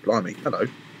 Ooh, blimey, hello.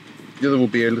 The other will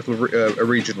be a little a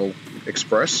regional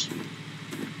express.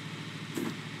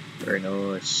 Very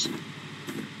nice.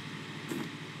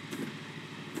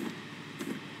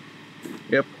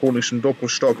 Yep, Hornischen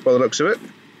Doppelstock by the looks of it.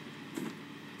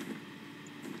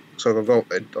 So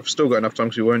I've still got enough time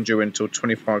because we weren't due until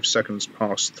 25 seconds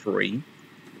past 3.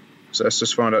 So let's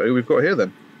just find out who we've got here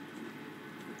then.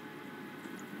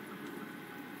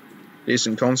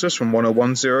 Decent consist from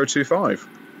 101025.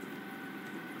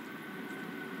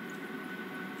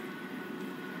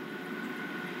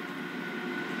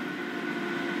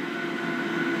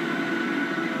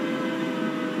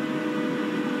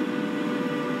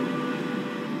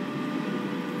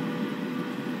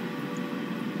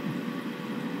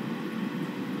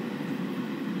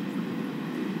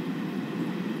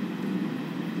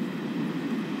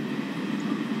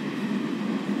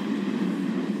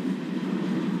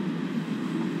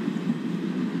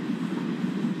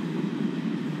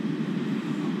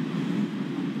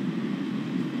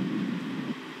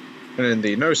 And then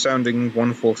the no-sounding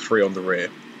 143 on the rear,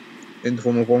 in the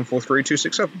form of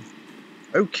 143267.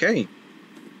 Okay.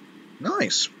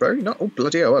 Nice. Very nice. Oh,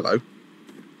 bloody hell, hello.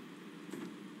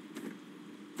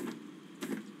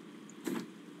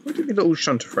 Where did my little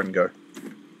shunter friend go?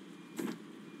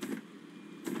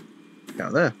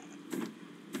 Down there.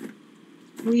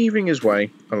 Weaving his way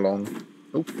along.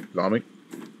 Oh, blimey.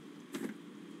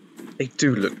 They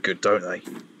do look good, don't they?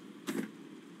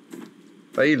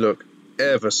 They look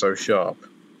ever so sharp.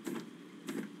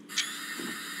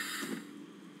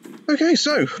 Okay,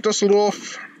 so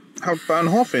Dusseldorf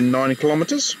Hauptbahnhof in 9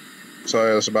 kilometres.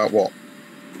 So that's about what?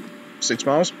 6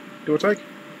 miles, give or take?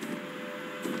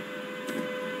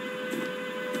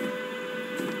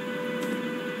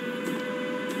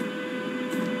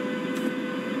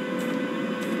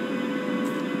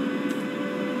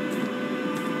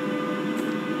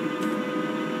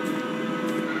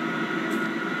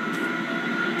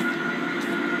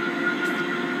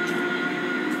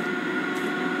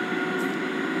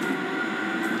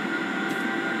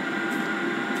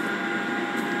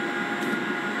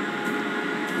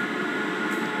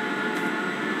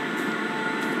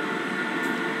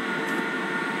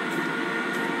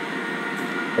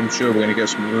 I'm sure we're going to get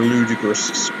some ludicrous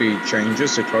speed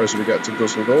changes the closer we get to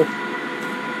Dusseldorf.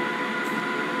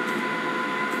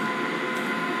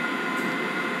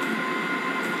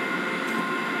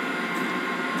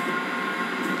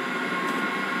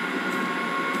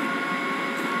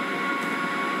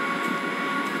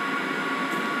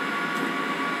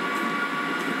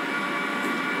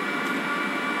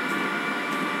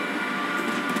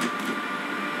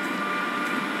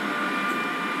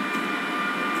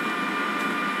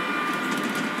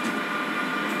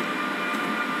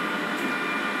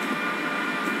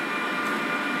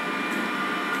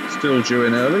 Still due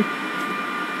in early,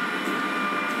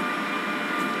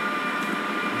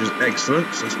 which is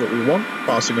excellent, so that's what we want,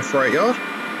 passing a freight yard.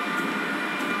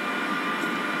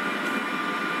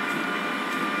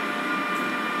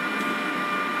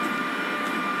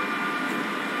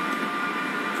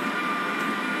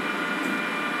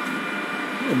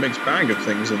 mixed bag of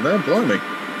things in there, blimey.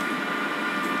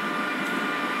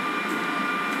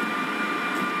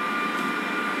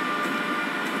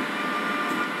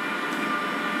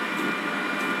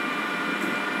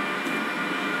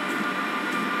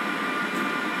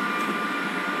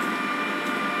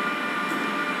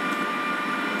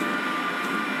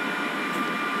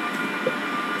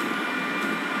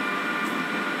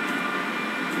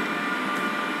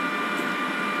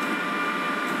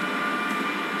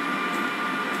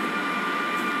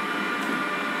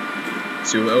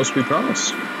 See what else we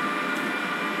pass.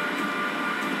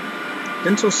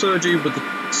 Dental surgery with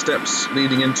the steps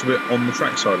leading into it on the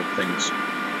track side of things.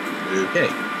 Okay.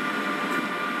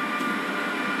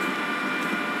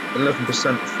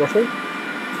 11% throttle.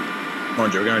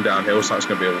 Mind you, we're going downhill, so that's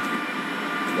going to be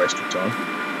a waste of time.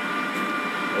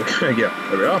 Okay, yeah,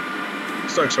 there we are.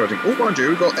 So exciting. Oh, mind you,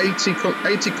 we've got 80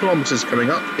 kilometres coming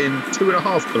up in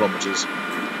 2.5 kilometres.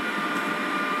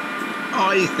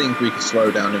 I think we can slow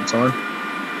down in time.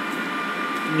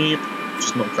 Yep,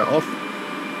 just knock that off.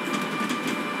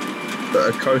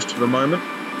 Better coast for the moment.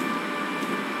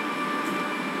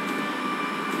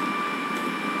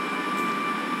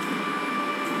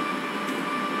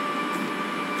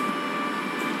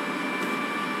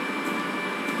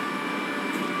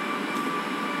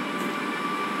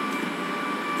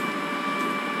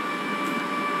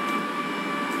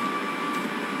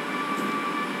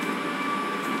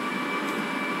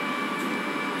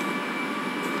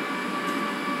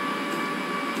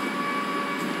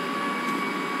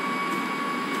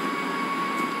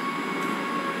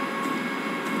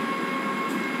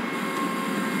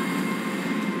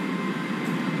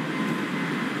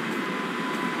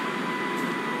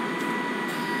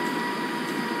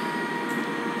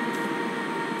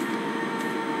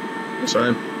 So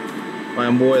I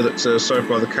am aware that so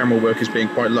far the camera work is being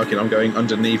quite lucky and I'm going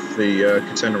underneath the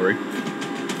catenary.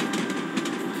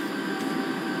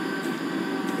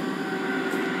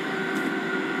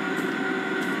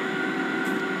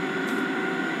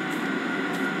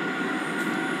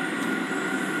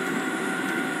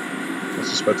 I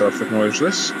suspect I have to acknowledge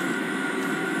this.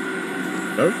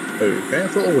 No? Okay, I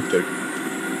thought I would do.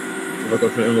 Have I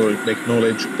got to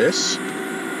acknowledge this?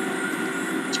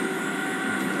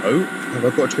 No. Have I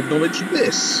got to acknowledge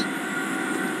this?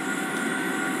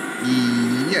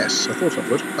 Yes, I thought I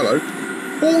would. Hello.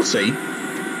 40?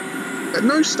 At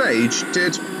no stage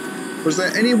was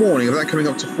there any warning of that coming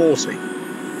up to 40?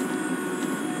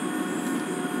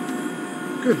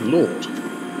 Good lord.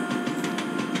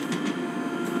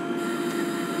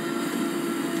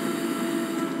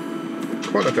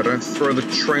 Quite like I don't throw the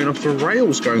train off the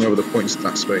rails going over the points at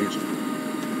that speed.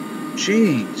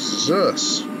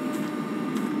 Jesus.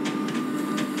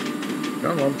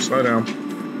 Come on, slow down.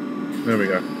 There we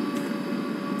go.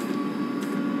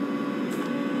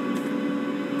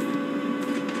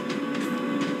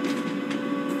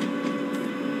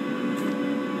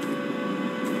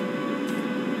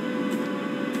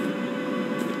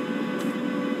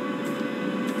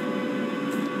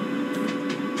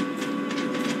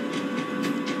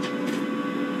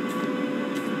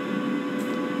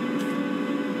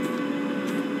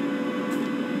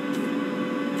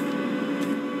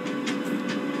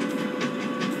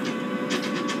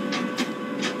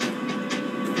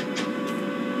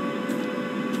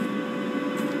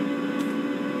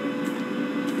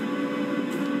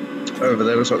 Over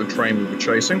there looks like the train we were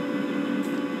chasing.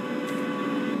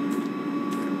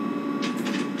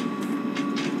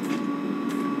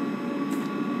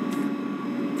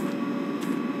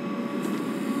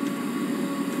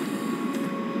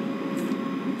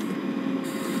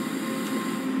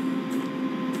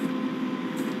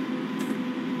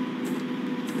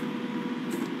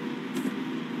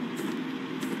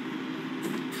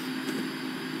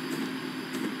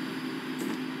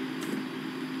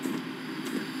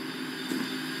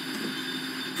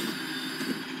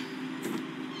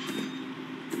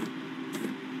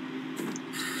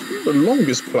 The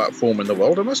longest platform in the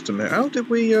world, I must admit. How did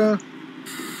we,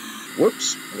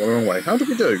 whoops, I got the wrong way. How did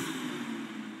we do?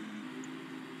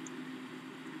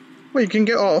 Well, you can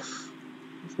get off.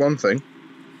 That's one thing.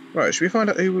 Right, should we find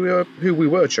out who we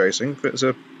were chasing? If it's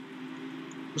looks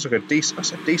like a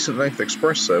decent length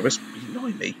express service.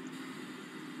 Blimey.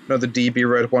 Another DB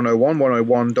Red 101,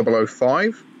 101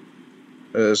 005.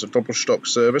 There's a double stock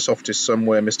service off to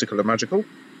somewhere mystical and magical.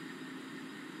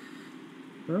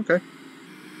 Okay.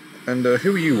 And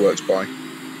who are you worked by?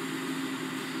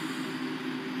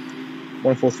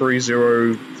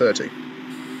 143030.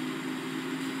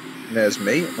 And there's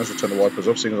me. I might as well turn the wipers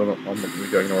off, seeing as I'm not going to be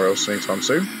going anywhere else anytime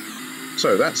soon.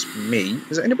 So that's me.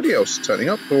 Is there anybody else turning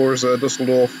up, or is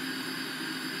Dusseldorf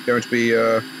going to be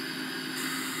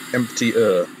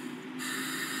emptier.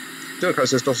 Look, it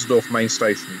says Dusseldorf main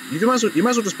station. You might as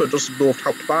well just put Dusseldorf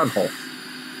Hauptbahnhof.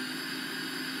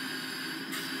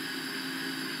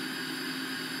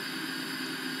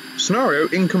 Scenario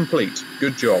incomplete.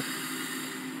 Good job.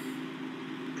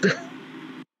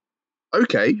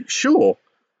 Okay, sure.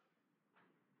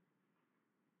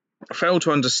 I failed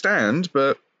to understand,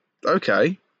 but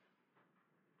okay.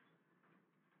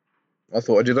 I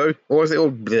thought I did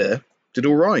did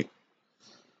all right.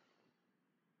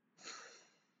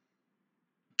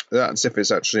 That's if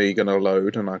it's actually going to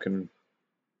load and I can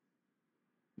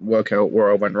work out where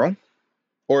I went wrong.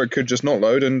 Or it could just not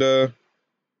load and there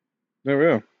we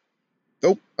are.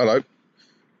 Oh, hello.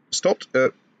 Stopped.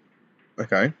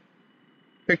 Okay.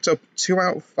 Picked up 2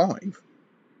 out of 5.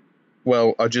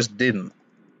 Well, I just didn't.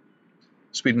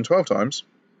 Speeding 12 times.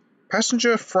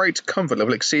 Passenger freight comfort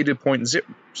level exceeded 0.0.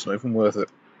 It's not even worth it.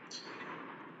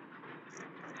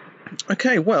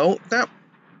 Okay, well,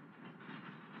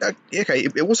 okay,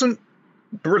 it wasn't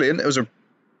brilliant. It was a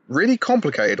really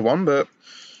complicated one, but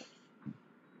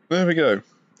there we go.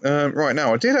 Right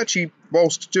now, I did actually,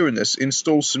 whilst doing this,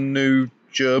 install some new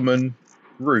German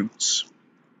routes.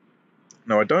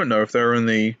 Now, I don't know if they're in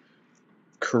the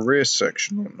career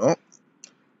section or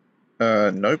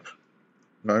not. Nope.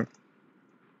 Nope.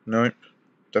 Nope.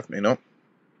 Definitely not.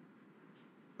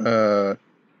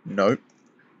 Nope.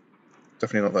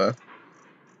 Definitely not there.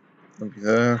 Won't be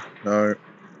there. No.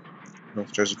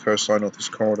 North Jersey coastline,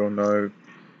 Northeast corridor, no.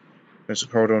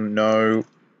 Peninsula corridor, no.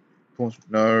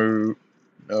 No.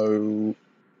 No.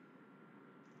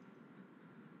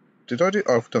 Did I do?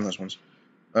 Oh, I've done those ones.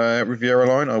 Riviera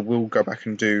line, I will go back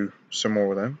and do some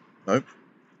more of them. Nope.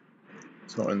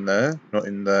 It's not in there. Not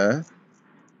in there.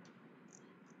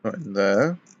 Not in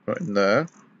there. Not in there.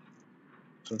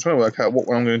 So I'm trying to work out what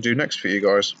I'm going to do next for you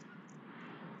guys.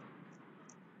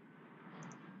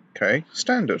 Okay,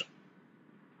 standard.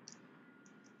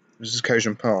 This is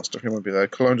occasion past. Definitely won't be there.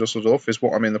 Cologne Dusseldorf is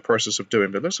what I'm in the process of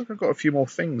doing, but it looks like I've got a few more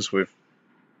things with.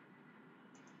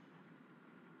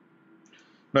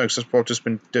 No, because that's what I've just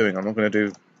been doing. I'm not going to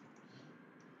do.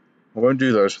 I won't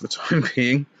do those for the time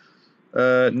being.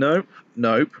 Nope.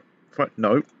 Nope. Nope.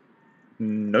 Nope.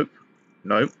 Nope.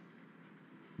 No.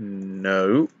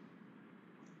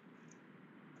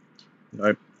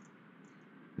 Nope.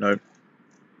 Nope.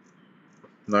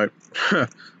 Nope.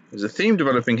 There's a theme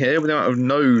developing here with the amount of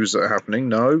no's that are happening.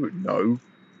 No. No.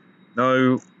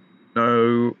 No.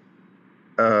 No.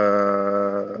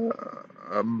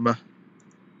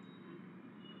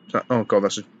 Oh god,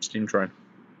 that's a steam train.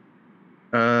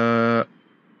 A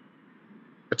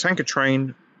tanker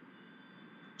train.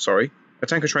 Sorry, a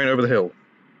tanker train over the hill.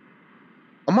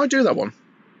 I might do that one.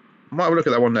 I might have a look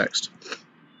at that one next.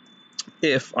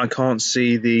 If I can't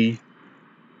see the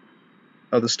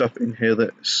other stuff in here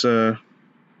that's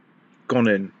gone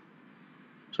in.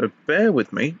 So bear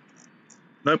with me.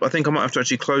 Nope, I think I might have to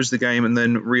actually close the game and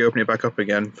then reopen it back up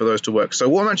again for those to work. So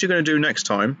what I'm actually going to do next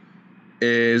time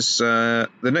is the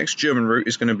next German route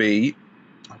is going to be...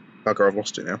 Oh, bugger, I've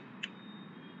lost it now.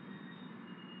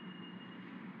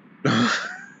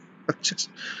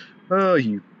 Oh,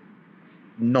 you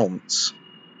nonce.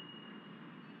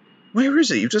 Where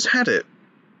is it? You've just had it.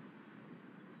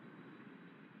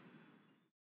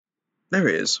 There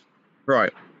it is.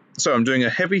 Right. So I'm doing a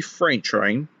heavy freight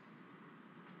train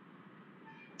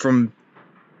from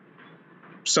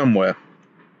somewhere.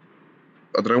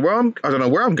 I don't know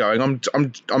where I'm going.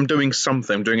 I'm doing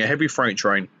something. I'm doing a heavy freight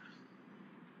train.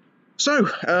 So,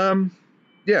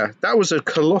 yeah, that was a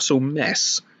colossal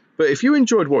mess. But if you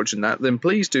enjoyed watching that, then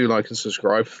please do like and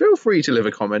subscribe. Feel free to leave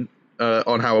a comment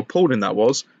on how appalling that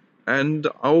was, and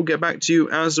I'll get back to you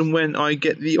as and when I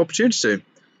get the opportunity to.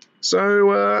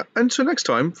 So, until next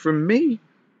time, from me,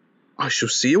 I shall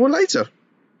see you all later.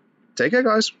 Take care,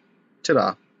 guys.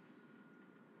 Ta-da.